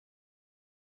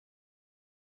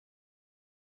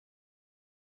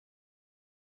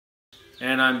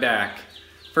And I'm back.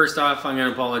 First off, I'm going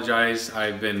to apologize.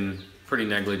 I've been pretty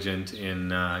negligent in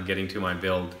getting to my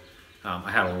build.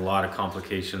 I had a lot of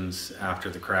complications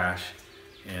after the crash,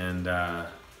 and I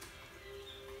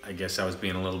guess I was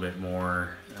being a little bit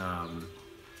more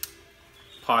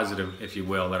positive, if you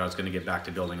will, that I was going to get back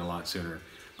to building a lot sooner.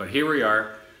 But here we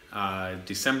are,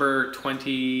 December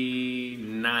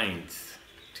 29th,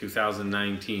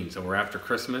 2019. So we're after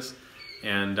Christmas,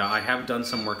 and I have done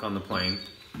some work on the plane.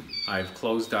 I've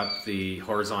closed up the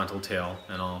horizontal tail,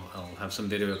 and I'll have some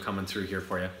video coming through here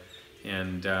for you.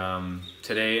 And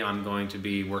today I'm going to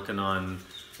be working on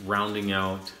rounding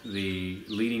out the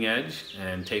leading edge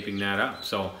and taping that up.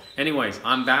 So anyways,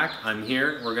 I'm back, I'm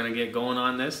here, we're gonna get going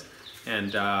on this,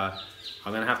 and I'm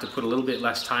gonna have to put a little bit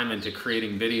less time into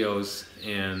creating videos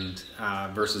and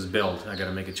versus build. I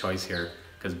gotta make a choice here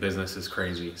because business is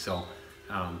crazy. So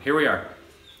here we are.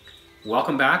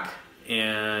 Welcome back,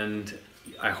 and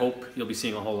I hope you'll be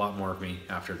seeing a whole lot more of me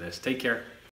after this. Take care.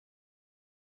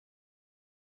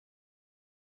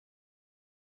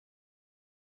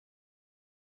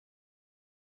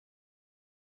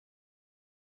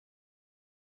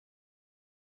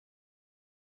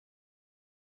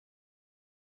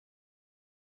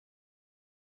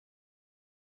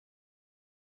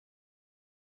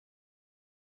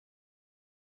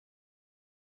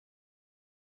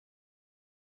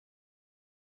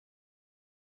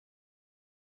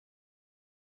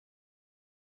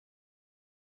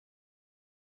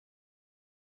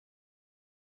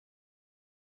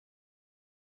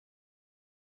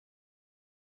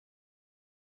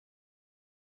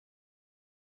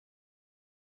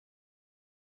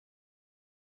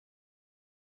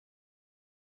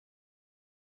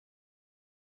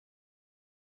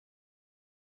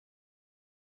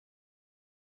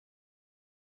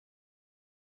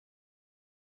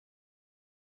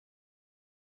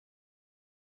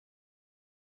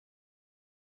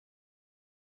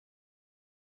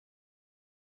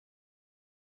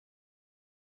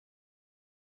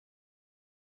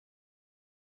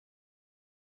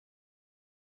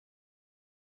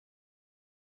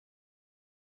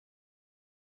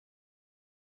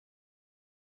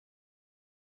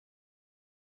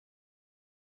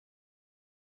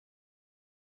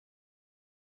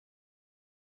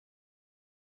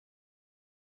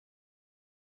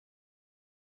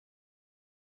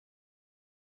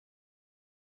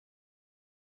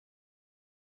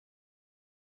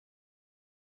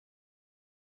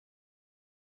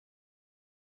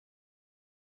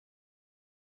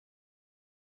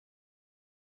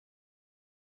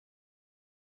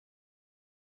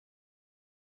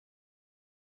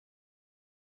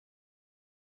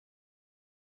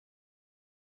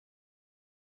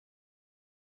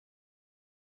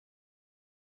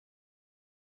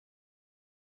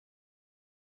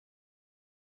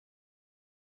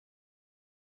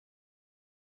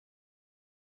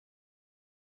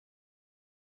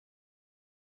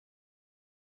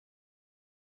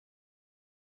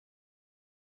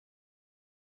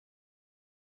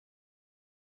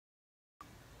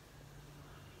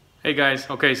 Hey guys,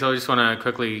 okay, so I just want to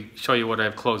quickly show you what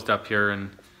I've closed up here,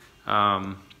 and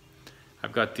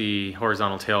I've got the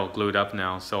horizontal tail glued up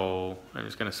now, so I'm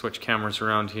just going to switch cameras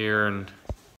around here. And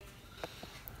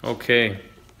okay,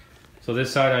 so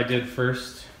this side I did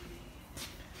first.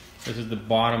 This is the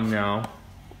bottom now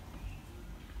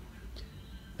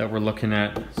that we're looking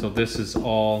at. So this is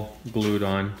all glued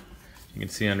on. You can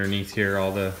see underneath here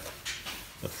all the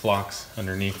flocks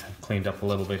underneath. I've cleaned up a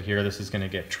little bit here. This is going to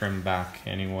get trimmed back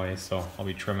anyway, so I'll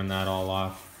be trimming that all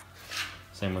off.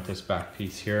 Same with this back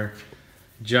piece here.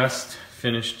 Just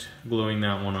finished gluing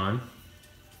that one on.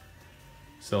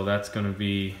 So that's going to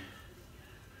be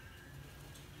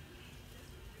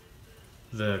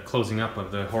the closing up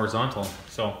of the horizontal.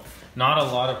 So not a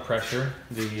lot of pressure.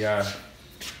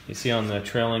 You see on the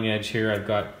trailing edge here, I've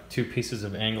got 2 pieces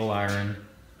of angle iron,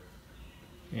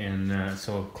 and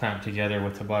so clamped together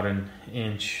with about 1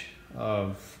 inch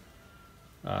of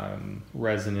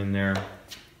resin in there,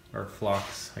 or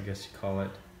flocks, I guess you call it.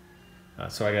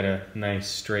 So I got a nice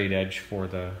straight edge for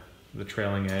the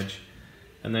trailing edge.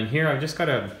 And then here I've just got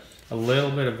a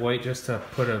little bit of weight just to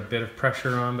put a bit of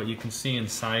pressure on, but you can see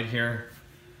inside here,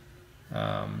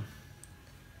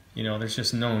 you know, there's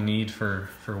just no need for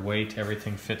weight.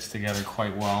 Everything fits together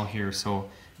quite well here. So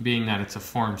being that it's a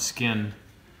formed skin,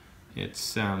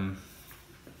 it's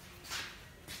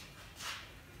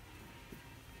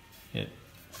it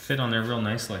fit on there real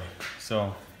nicely.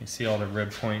 So you see all the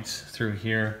rib points through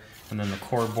here, and then the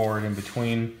core board in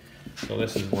between. So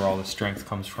this is where all the strength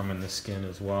comes from in the skin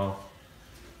as well.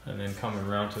 And then coming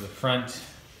around to the front,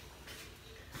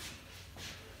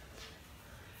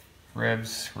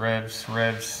 ribs,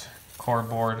 core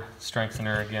board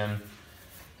strengthener again.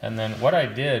 And then what I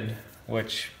did,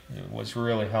 which was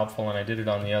really helpful, and I did it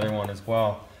on the other one as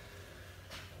well,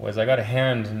 was I got a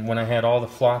hand, and when I had all the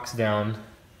flocks down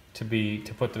to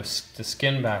put the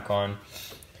skin back on,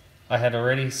 I had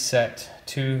already set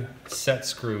 2 set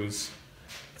screws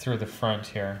through the front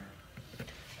here.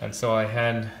 And so I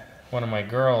had one of my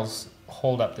girls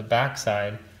hold up the back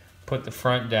side, put the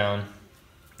front down,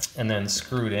 and then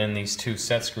screwed in these 2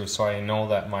 set screws, so I know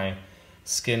that my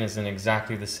skin is in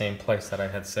exactly the same place that I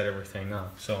had set everything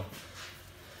up. So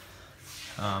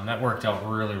that worked out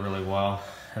really, really well.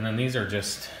 And then these are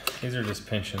just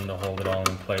pinching to hold it all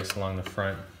in place along the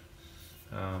front.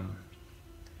 I'm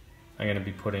going to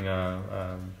be putting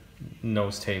a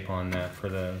nose tape on that for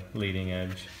the leading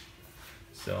edge.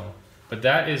 So, but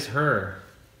that is her.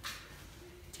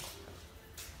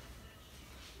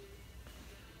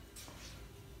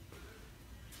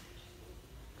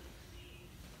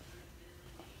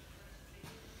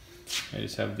 I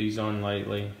just have these on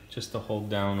lightly, just to hold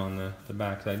down on the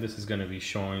back side. This is going to be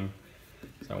showing,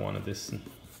 because I wanted this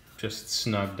just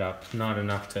snugged up, not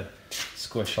enough to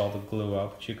squish all the glue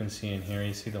up. But you can see in here,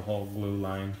 you see the whole glue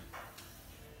line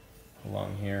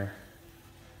along here,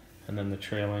 and then the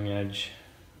trailing edge,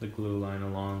 the glue line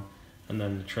along, and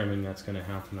then the trimming that's going to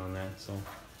happen on that. So